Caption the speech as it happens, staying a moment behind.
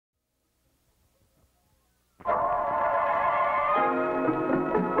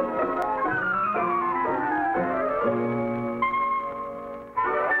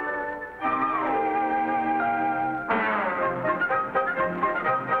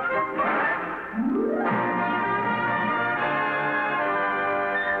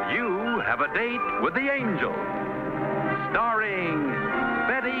with The Angel, starring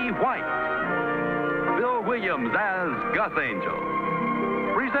Betty White, Bill Williams as Gus Angel.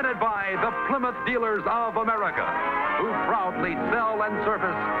 Presented by the Plymouth Dealers of America, who proudly sell and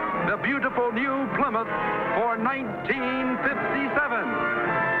service the beautiful new Plymouth for 1957.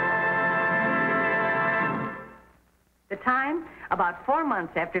 The time, about 4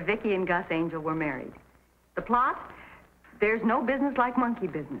 months after Vicky and Gus Angel were married. The plot, there's no business like monkey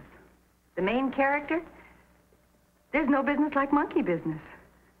business. The main character, there's no business like monkey business.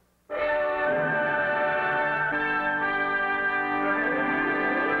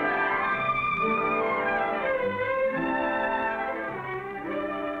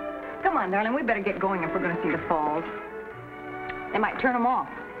 Come on, darling, we better get going if we're going to see the falls. They might turn them off.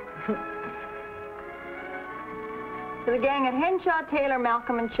 To the gang at Henshaw, Taylor,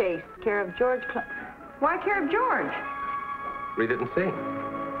 Malcolm, and Chase, care of George Why care of George? Read it and see.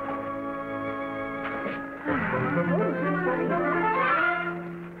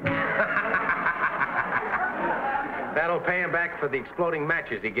 That'll pay him back for the exploding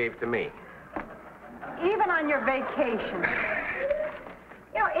matches he gave to me. Even on your vacation.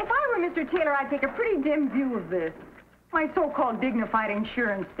 You know, if I were Mr. Taylor, I'd take a pretty dim view of this. My so-called dignified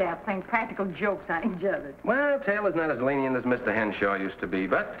insurance staff playing practical jokes on each other. Well, Taylor's not as lenient as Mr. Henshaw used to be,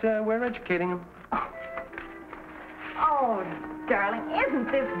 but we're educating him. Oh, darling,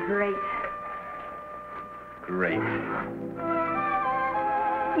 isn't this great? Great.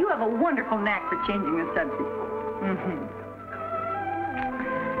 You have a wonderful knack for changing the subject. Mm-hmm.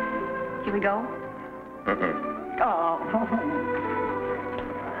 Shall we go? Oh.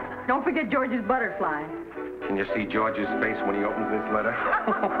 Don't forget George's butterfly. Can you see George's face when he opens this letter?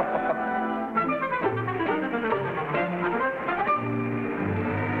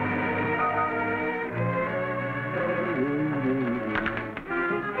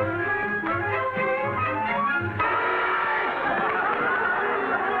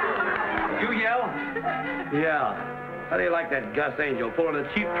 You yell? Yeah. How do you like that Gus Angel pulling a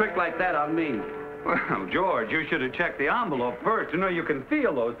cheap trick like that on me? Well, George, you should have checked the envelope first. You know, you can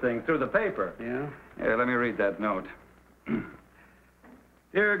feel those things through the paper. Yeah? Here, let me read that note.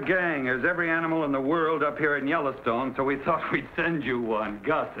 Dear gang, there's every animal in the world up here in Yellowstone, so we thought we'd send you one,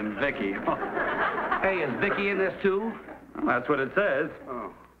 Gus and Vicky. Hey, is Vicky in this too? Well, that's what it says.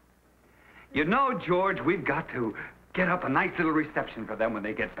 Oh. You know, George, we've got to get up a nice little reception for them when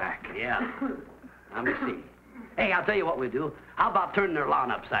they get back. Yeah. Let me see. Hey, I'll tell you what we do. How about turning their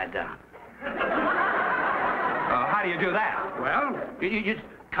lawn upside down? How do you do that? Well, you just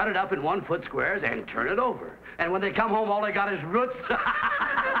cut it up in 1-foot squares and turn it over. And when they come home, all they got is roots.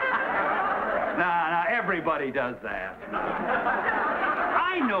 Nah, everybody does that.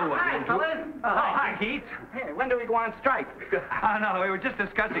 I know what Hi, we do. fellas. Hi, Keith. Hey, when do we go on strike? No, we were just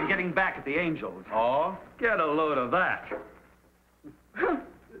discussing getting back at the Angels. Oh? Get a load of that.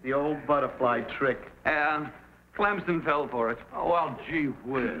 The old butterfly trick. Clemson fell for it. Oh, well, gee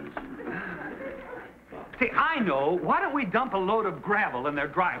whiz. See, I know. Why don't we dump a load of gravel in their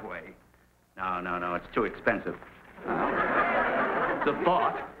driveway? No, it's too expensive. It's a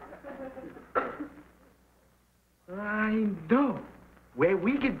thought. I know. Where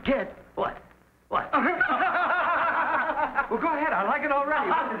we could get... What? Well, go ahead. I like it already.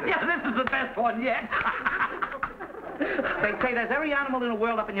 Yeah, this is the best one yet. They say there's every animal in the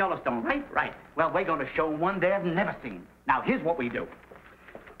world up in Yellowstone, right? Right. Well, we're going to show them one they've never seen. Now, here's what we do.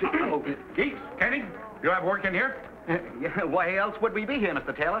 Geeks, Kenny, you have work in here? Why else would we be here,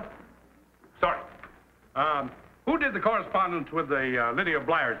 Mr. Taylor? Sorry. Who did the correspondence with the Lydia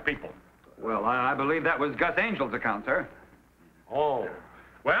Blyers people? Well, I believe that was Gus Angel's account, sir. Oh.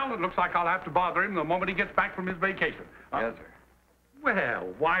 Well, it looks like I'll have to bother him the moment he gets back from his vacation. Yes, sir.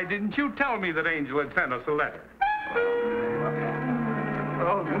 Well, why didn't you tell me that Angel had sent us a letter?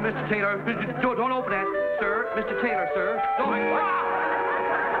 Oh, Mr. Taylor, don't open that, sir. Mr. Taylor, sir. Don't...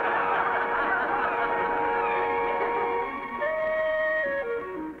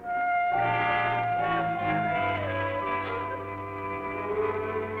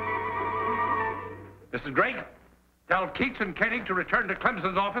 Mrs. Drake, tell Keats and Kenny to return to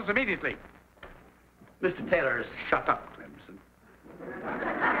Clemson's office immediately. Mr. Taylor, shut up, Clemson.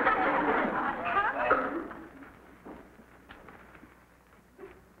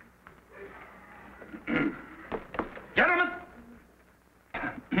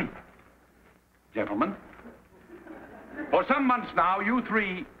 Gentlemen, for some months now, you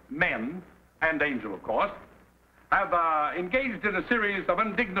three men, and Angel, of course, have engaged in a series of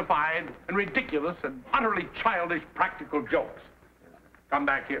undignified and ridiculous and utterly childish practical jokes. Come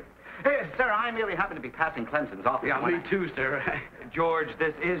back here. Sir, I merely happen to be passing Clemson's office. Yeah, me too, sir. George,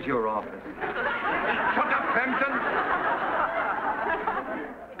 this is your office. Shut up, Fenton.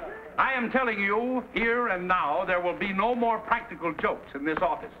 I am telling you, here and now, there will be no more practical jokes in this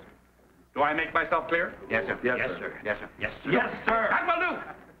office. Do I make myself clear? Yes, sir. Yes, Yes, sir. sir. Yes, sir. Yes, sir. Yes, sir. That will do.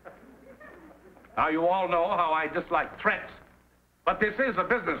 Now, you all know how I dislike threats, but this is a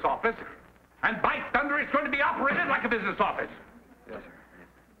business office, and by thunder, it's going to be operated like a business office. Yes, sir.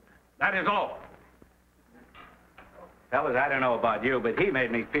 That is all. Fellas, I don't know about you, but he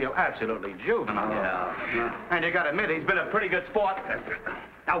made me feel absolutely juvenile. Yeah. And you gotta admit, he's been a pretty good sport.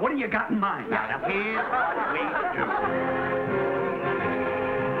 Now, what do you got in mind? Now, here's what we do.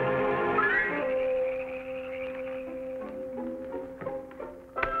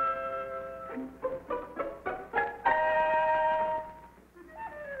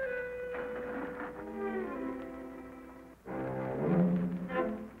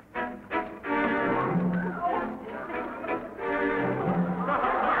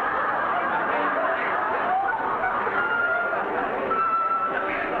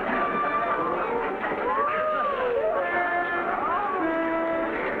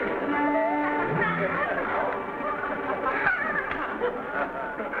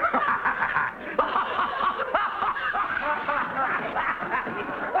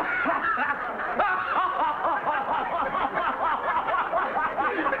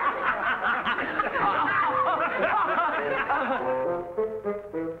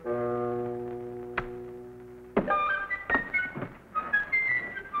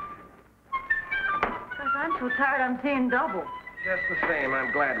 I'm so tired I'm seeing double. Just the same,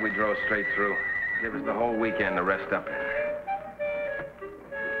 I'm glad we drove straight through. Give us the whole weekend to rest up in.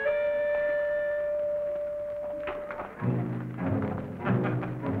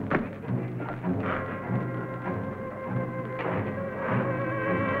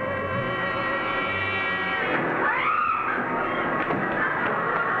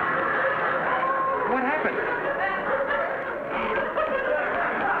 What happened?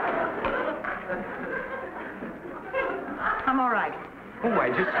 I'm all right. Oh,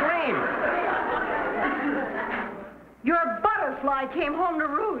 why'd you scream? Your butterfly came home to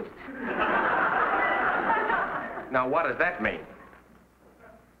roost. Now, what does that mean?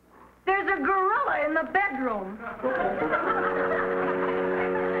 There's a gorilla in the bedroom.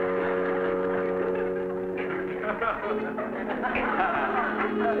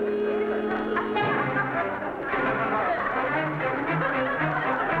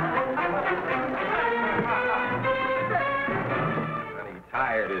 Honey,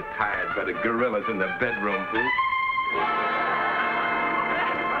 tired is tired, but a gorilla's in the bedroom, too.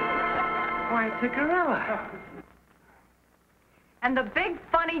 Why, it's a gorilla. And the big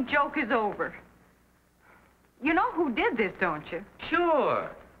funny joke is over. You know who did this, don't you? Sure.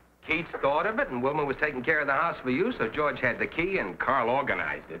 Keats thought of it, and Wilma was taking care of the house for you, so George had the key, and Carl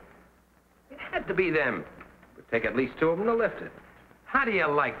organized it. It had to be them. It would take at least two of them to lift it. How do you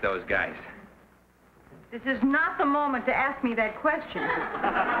like those guys? This is not the moment to ask me that question.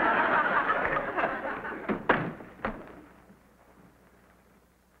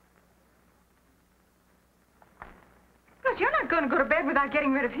 Because you're not going to go to bed without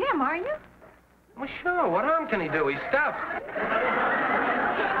getting rid of him, are you? Well, sure. What harm can he do? He's stuffed.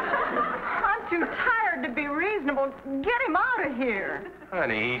 I'm too tired to be reasonable. Get him out of here.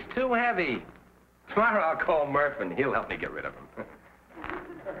 Honey, he's too heavy. Tomorrow I'll call Murph, and he'll help me get rid of him.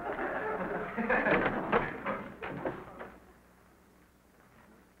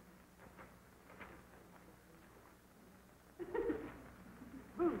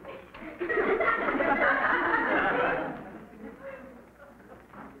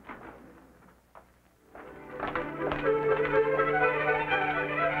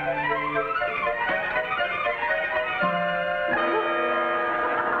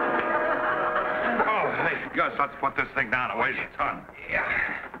 Gus, let's put this thing down. It weighs a ton. Yeah.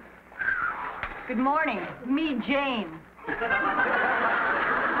 Good morning. Me, Jane.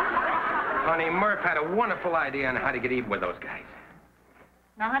 Honey, Murph had a wonderful idea on how to get even with those guys.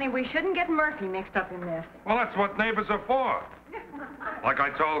 Now, honey, we shouldn't get Murphy mixed up in this. Well, that's what neighbors are for. Like I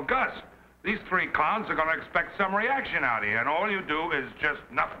told Gus, these three clowns are going to expect some reaction out of you, and all you do is just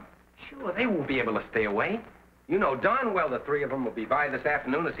nothing. Sure, they won't be able to stay away. You know darn well the three of them will be by this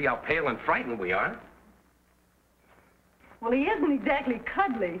afternoon to see how pale and frightened we are. Well, he isn't exactly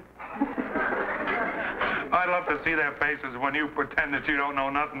cuddly. I'd love to see their faces when you pretend that you don't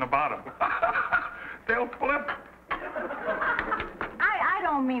know nothing about them. They'll flip. I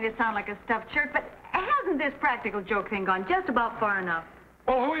don't mean to sound like a stuffed shirt, but hasn't this practical joke thing gone just about far enough?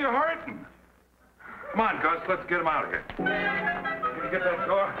 Well, who are you hurting? Come on, Gus, let's get him out of here. Can you get that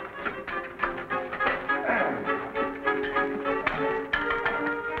door?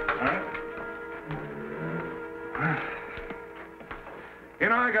 All right.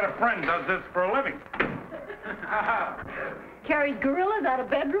 I got a friend does this for a living. Carries gorillas out of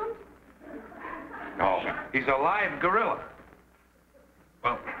bedrooms? No, he's a live gorilla.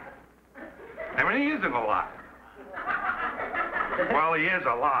 Well, I mean, he isn't alive. Well, he is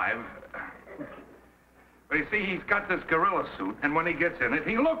alive. But you see, he's got this gorilla suit, and when he gets in it,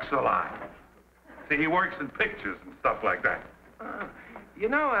 he looks alive. See, he works in pictures and stuff like that. You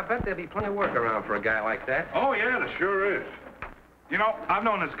know, I bet there'll be plenty of work around for a guy like that. Oh, yeah, there sure is. You know, I've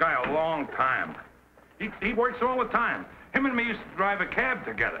known this guy a long time. He works all the time. Him and me used to drive a cab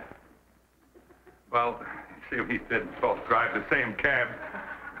together. Well, see, we didn't both drive the same cab.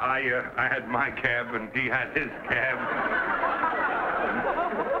 I had my cab, and he had his cab.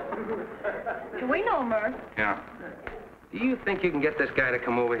 We know, Murph. Yeah. Do you think you can get this guy to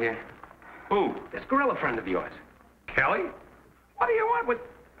come over here? Who? This gorilla friend of yours. Kelly? What do you want with...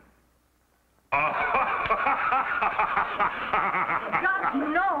 Gus,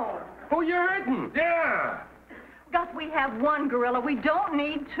 no. Who you hurting? Yeah. Gus, we have one gorilla. We don't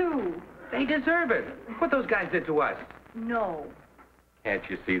need two. They deserve it. What those guys did to us. No. Can't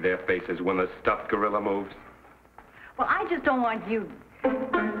you see their faces when the stuffed gorilla moves? Well, I just don't want you...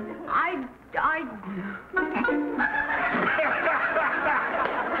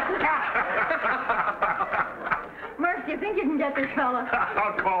 Murph, do you think you can get this fella?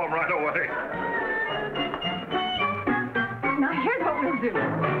 I'll call him right away. Now, here's what we'll do.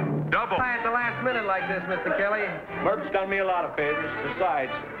 Double. Why at the last minute like this, Mr. Kelly? Murph's done me a lot of favors.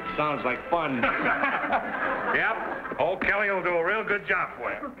 Besides, sounds like fun. Yep. Old Kelly will do a real good job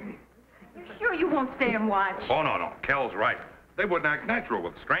for you. You sure you won't stay and watch? Oh, no. Kel's right. They wouldn't act natural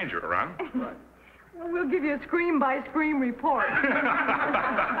with a stranger around. Well, we'll give you a scream-by-scream report.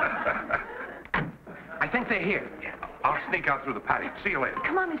 I think they're here. I'll sneak out through the patio. See you later.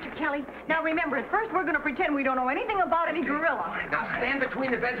 Come on, Mr. Kelly. Now, remember, at first we're going to pretend we don't know anything about any gorilla. Now stand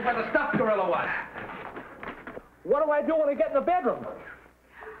between the beds where the stuffed gorilla was. What do I do when I get in the bedroom?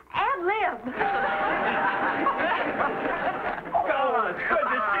 Ad-lib. Oh, it's good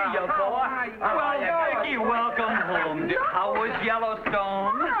to see you, boy. Well, Vicky, welcome home. How was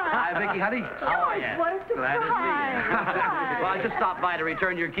Yellowstone? Hi, Vicky, honey. Oh, yeah. What a Glad to see you. surprise. Well, I just stopped by to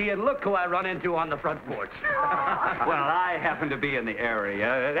return your key, and look who I run into on the front porch. Well, I happen to be in the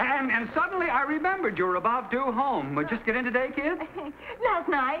area, and suddenly I remembered you were about due home. Just get in today, kid? Last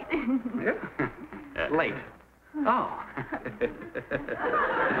night. Late. Oh.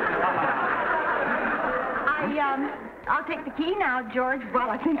 I'll take the key now, George, while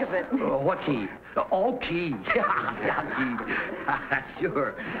I think of it. What key? Oh, key. Yeah, key.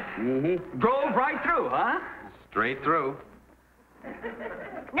 Sure. Mm-hmm. Drove right through, huh? Straight through.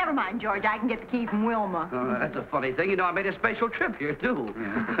 Never mind, George. I can get the key from Wilma. That's a funny thing. You know, I made a special trip here, too.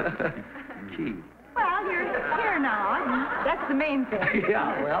 Key. Well, you're here now. That's the main thing.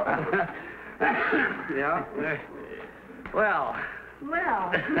 Yeah, well. Yeah. Well.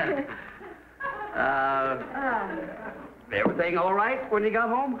 Well. Everything all right when you got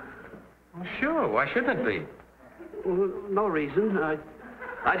home? Well, sure. Why shouldn't it be? Well, no reason.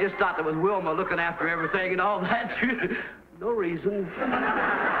 I just thought there was Wilma looking after everything and all that. No reason.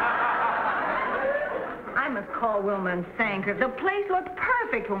 I must call Wilma and thank her. The place looked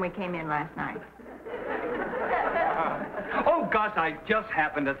perfect when we came in last night. Oh, Gus, I just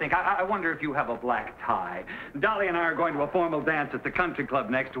happened to think. I wonder if you have a black tie. Dolly and I are going to a formal dance at the country club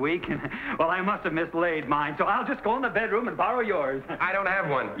next week. And, well, I must have mislaid mine, so I'll just go in the bedroom and borrow yours. I don't have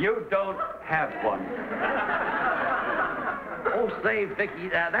one. You don't have one. Oh, say, Vicky,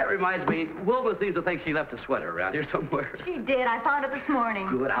 that reminds me. Wilma seems to think she left a sweater around here somewhere. She did. I found it this morning.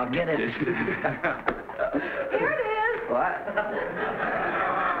 Good, I'll get it. Here it is. What?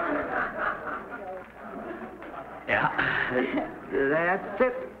 Yeah. That's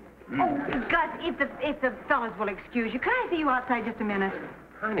it. Oh, Gus, if the fellas will excuse you, can I see you outside just a minute?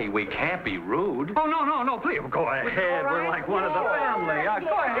 Honey, we can't be rude. Oh, no, please, go ahead. all right? We're like one of the family.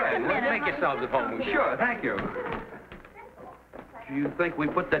 Go ahead. Make yourselves at home. Sure, thank you. Do you think we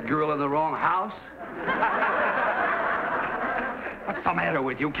put that girl in the wrong house? What's the matter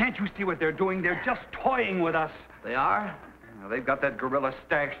with you? Can't you see what they're doing? They're just toying with us. They are? Well, they've got that gorilla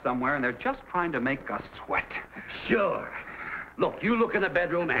stashed somewhere, and they're just trying to make us sweat. Sure. Look, you look in the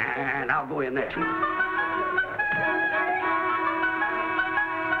bedroom, and I'll go in there.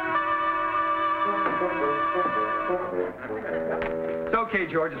 It's okay,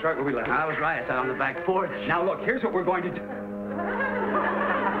 George. It's right where we left. I was right. It's out on the back porch. Now, look, here's what we're going to do.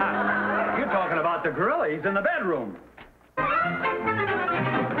 You're talking about the gorilla. He's in the bedroom.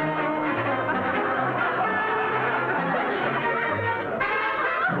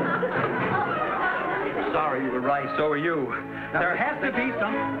 Sorry, you were right. So are you. There has to be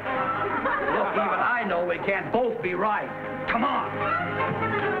some... Look, even I know we can't both be right. Come on.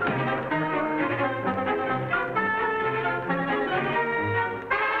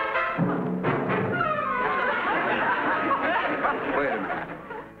 Wait a minute.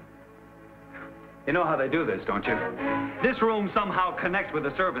 You know how they do this, don't you? This room somehow connects with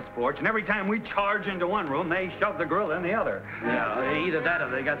the service porch, and every time we charge into one room, they shove the gorilla in the other. Yeah, either that or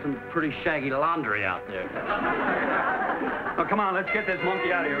they got some pretty shaggy laundry out there. Oh, come on, let's get this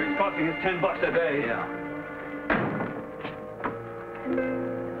monkey out of here. He's costing us $10 a day. Yeah.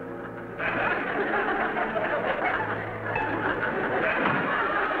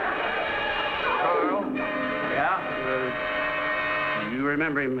 Carl? Yeah? You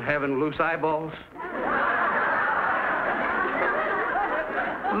remember him having loose eyeballs?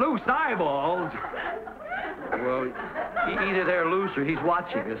 Loose eyeballs? Well, either they're loose or he's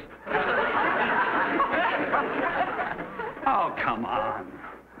watching us. Oh, come on.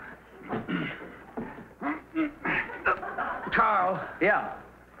 Carl, Yeah.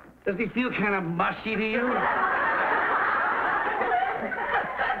 does he feel kind of mushy to you?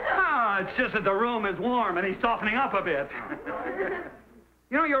 Oh, it's just that the room is warm and he's softening up a bit.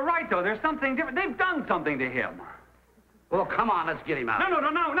 You know, you're right, though. There's something different. They've done something to him. Well, come on, let's get him out.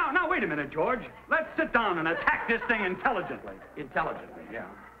 No, wait a minute, George. Let's sit down and attack this thing intelligently. Intelligently. Yeah.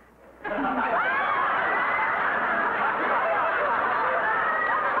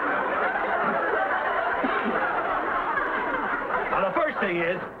 Now, the first thing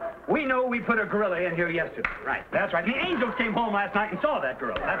is, we know we put a gorilla in here yesterday. Right. That's right. The Angels came home last night and saw that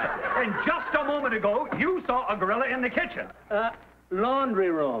gorilla. That's right. And just a moment ago, you saw a gorilla in the kitchen.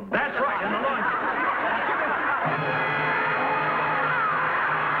 Laundry room. That's right, in the laundry.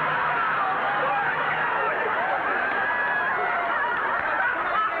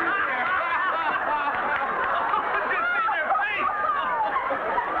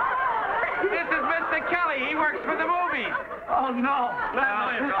 This is Mr. Kelly. He works for the movies. Oh, no.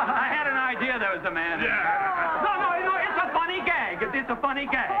 I had an idea there was a man. Yeah. No, it's a funny gag. It's a funny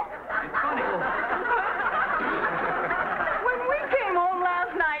gag. It's funny. When we came home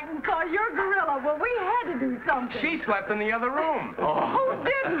last night and saw your gorilla, well, we had to do something. She slept in the other room. Who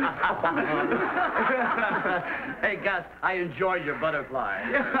didn't? Hey, Gus, I enjoyed your butterfly.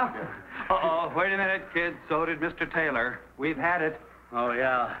 Uh-oh, wait a minute, kids. So did Mr. Taylor. We've had it. Oh,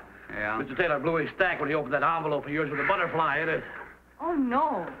 yeah. Yeah. Mr. Taylor blew his stack when he opened that envelope of yours with a butterfly in it. Oh,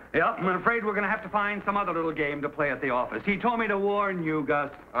 no. Yep, I'm afraid we're going to have to find some other little game to play at the office. He told me to warn you,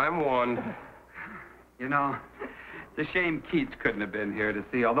 Gus. I'm warned. You know, it's a shame Keats couldn't have been here to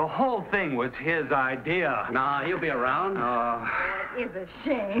see all. The whole thing was his idea. Nah, he'll be around. It is a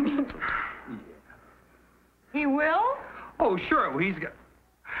shame. He will? Oh, sure. He's got...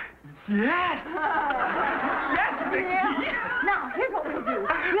 Yes! Yes, yeah. Now, here's what we'll do.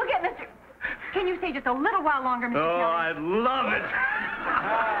 We'll get Mr... Can you stay just a little while longer, Mr. Kelly? I'd love it.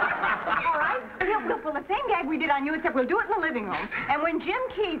 All right. We'll pull the same gag we did on you, except we'll do it in the living room. And when Jim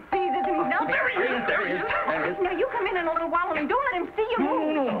Keats sees us and he's not... There he is. Now, you come in a little while and don't let him see you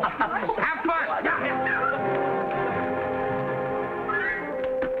move. Have fun.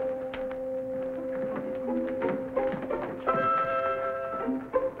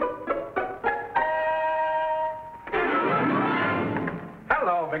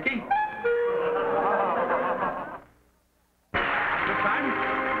 Hello, Vicky.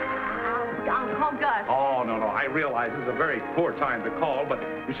 I'll call Gus. Oh, no. I realize this is a very poor time to call, but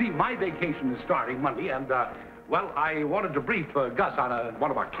you see, my vacation is starting Monday, and, well, I wanted to brief Gus on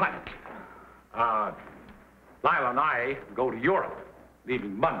one of our clients. Lila and I go to Europe,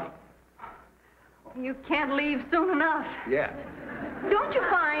 leaving Monday. You can't leave soon enough. Yeah. Don't you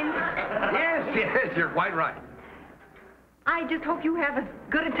find? Yes, you're quite right. I just hope you have as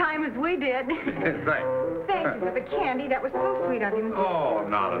good a time as we did. Right. Thank you for the candy. That was so sweet of you. Oh,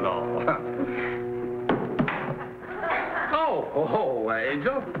 not at all.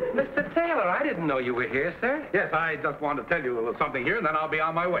 Angel. Mr. Taylor, I didn't know you were here, sir. Yes, I just wanted to tell you a little something here, and then I'll be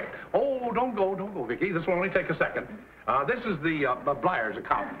on my way. Oh, don't go, Vicky. This will only take a second. This is the Blyers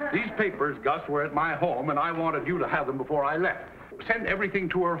account. These papers, Gus, were at my home, and I wanted you to have them before I left. Send everything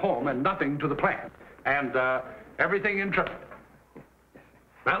to her home and nothing to the plant. And, everything in triplicate.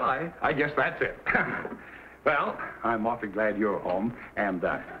 Well, I guess that's it. Well, I'm awfully glad you're home, and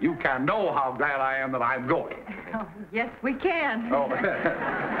you can know how glad I am that I'm going. Oh, yes, we can. Oh,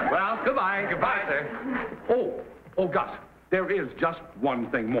 well, goodbye. Goodbye, sir. Oh, Gus, there is just one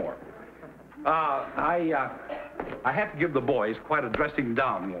thing more. I had to give the boys quite a dressing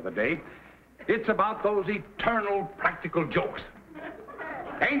down the other day. It's about those eternal practical jokes.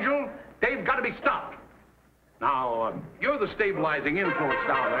 Angel, they've got to be stopped. Now, you're the stabilizing influence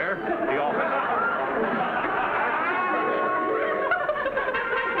down there, the office.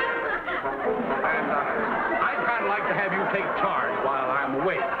 And I'd kind of like to have you take charge while I'm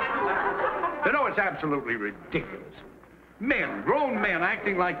away. You know, it's absolutely ridiculous. Men, grown men,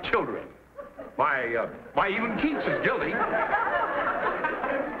 acting like children. Why, even Keats is guilty.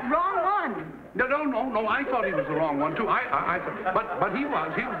 Wrong one. No, I thought he was the wrong one, too. But he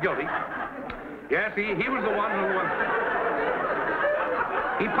was guilty. Yes, he was the one who,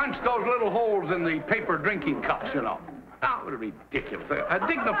 he punched those little holes in the paper drinking cups, you know. Oh, ridiculous. A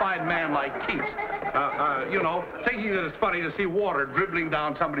dignified man like Keats, you know, thinking that it's funny to see water dribbling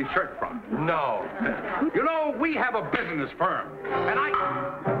down somebody's shirt front. No. You know, we have a business firm, and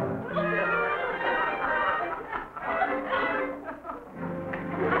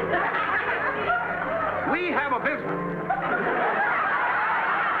we have a business.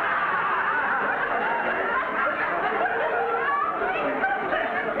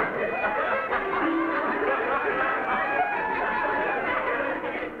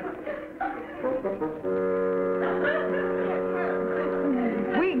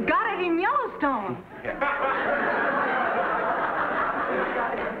 We got it in Yellowstone.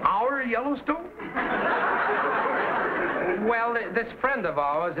 Our Yellowstone? Well, this friend of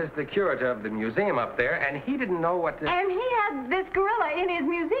ours is the curator of the museum up there, and he didn't know what to... And he had this gorilla in his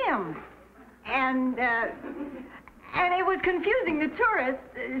museum. And it was confusing the tourists,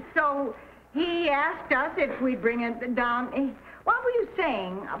 so he asked us if we'd bring it down. What were you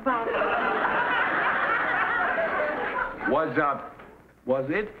saying about... Was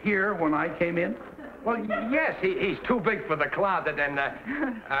it here when I came in? Well, yes, he's too big for the closet, and,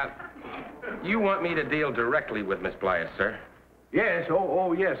 you want me to deal directly with Miss Blythe, sir? Yes,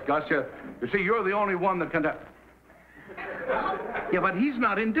 oh, yes, Gus. You see, you're the only one that can... Yeah, but he's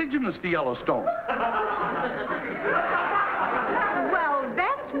not indigenous to Yellowstone. Well,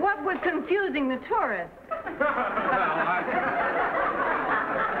 that's what was confusing the tourists.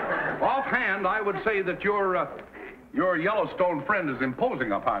 Offhand, I would say that your Yellowstone friend is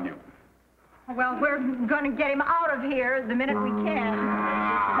imposing upon you. Well, we're going to get him out of here the minute we can.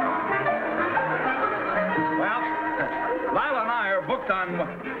 Well, Lila and I are booked on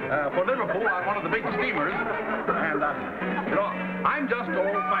for Liverpool on one of the big steamers, and you know, I'm just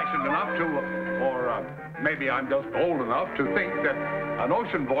old-fashioned enough to, or maybe I'm just old enough to think that an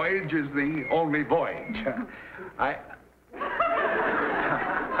ocean voyage is the only voyage. I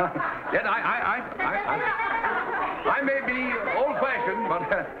may be old-fashioned, but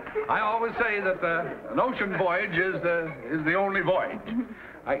I always say that an ocean voyage is the only voyage.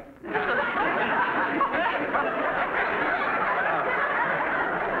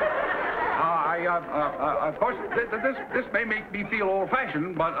 Of course, this may make me feel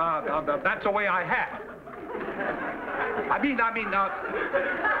old-fashioned, but that's the way I have. I mean,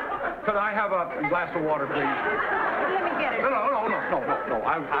 could I have a glass of water, please? Let me get it. No.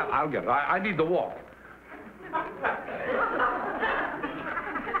 I'll get it. I need the walk.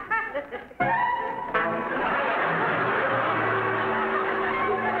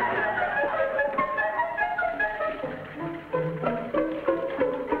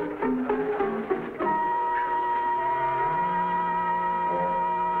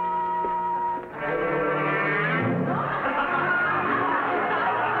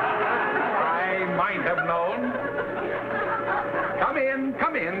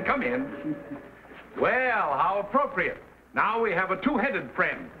 Come in. Well, how appropriate. Now we have a two-headed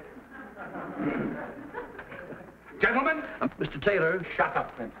friend. Gentlemen, Mr. Taylor. shut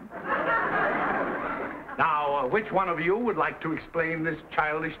up, Vincent. Now, which one of you would like to explain this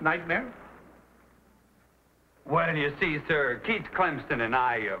childish nightmare? Well, you see, sir, Keats Clemson and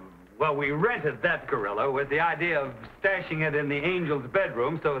I, we rented that gorilla with the idea of stashing it in the Angel's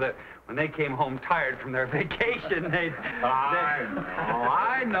bedroom so that when they came home tired from their vacation, they'd...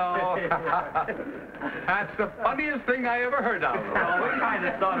 I know. That's the funniest thing I ever heard of. Well, we kind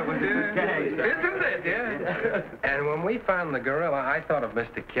of thought it was okay. Isn't it? Yeah. And when we found the gorilla, I thought of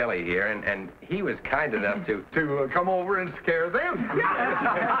Mr. Kelly here, and he was kind enough to... To come over and scare them.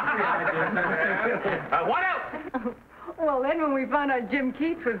 What else? Well, then when we found out Jim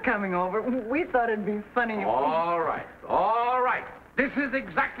Keats was coming over, we thought it'd be funny. All right. This is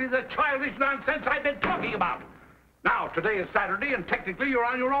exactly the childish nonsense I've been talking about. Now, today is Saturday, and technically you're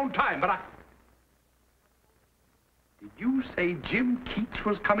on your own time, but Did you say Jim Keats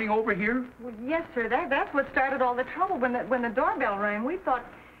was coming over here? Well, yes, sir. That's what started all the trouble. When the doorbell rang, we thought...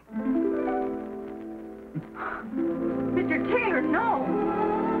 Mr. Taylor, no.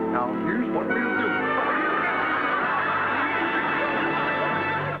 Now, here's what we'll do.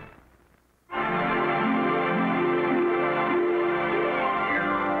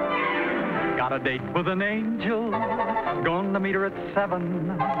 Got a date with an angel, gonna meet her at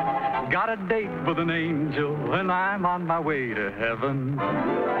 7. Got a date with an angel, and I'm on my way to heaven.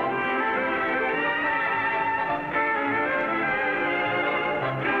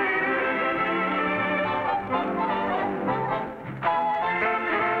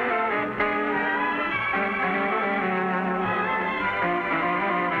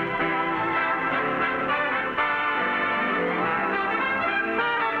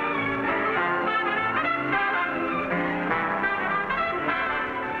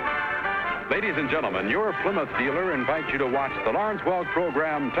 Ladies and gentlemen, your Plymouth dealer invites you to watch the Lawrence Welk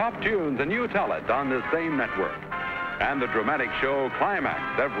program Top Tunes, and you tell it on this same network. And the dramatic show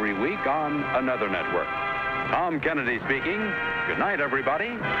Climax every week on another network. Tom Kennedy speaking. Good night,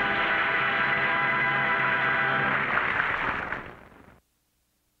 everybody.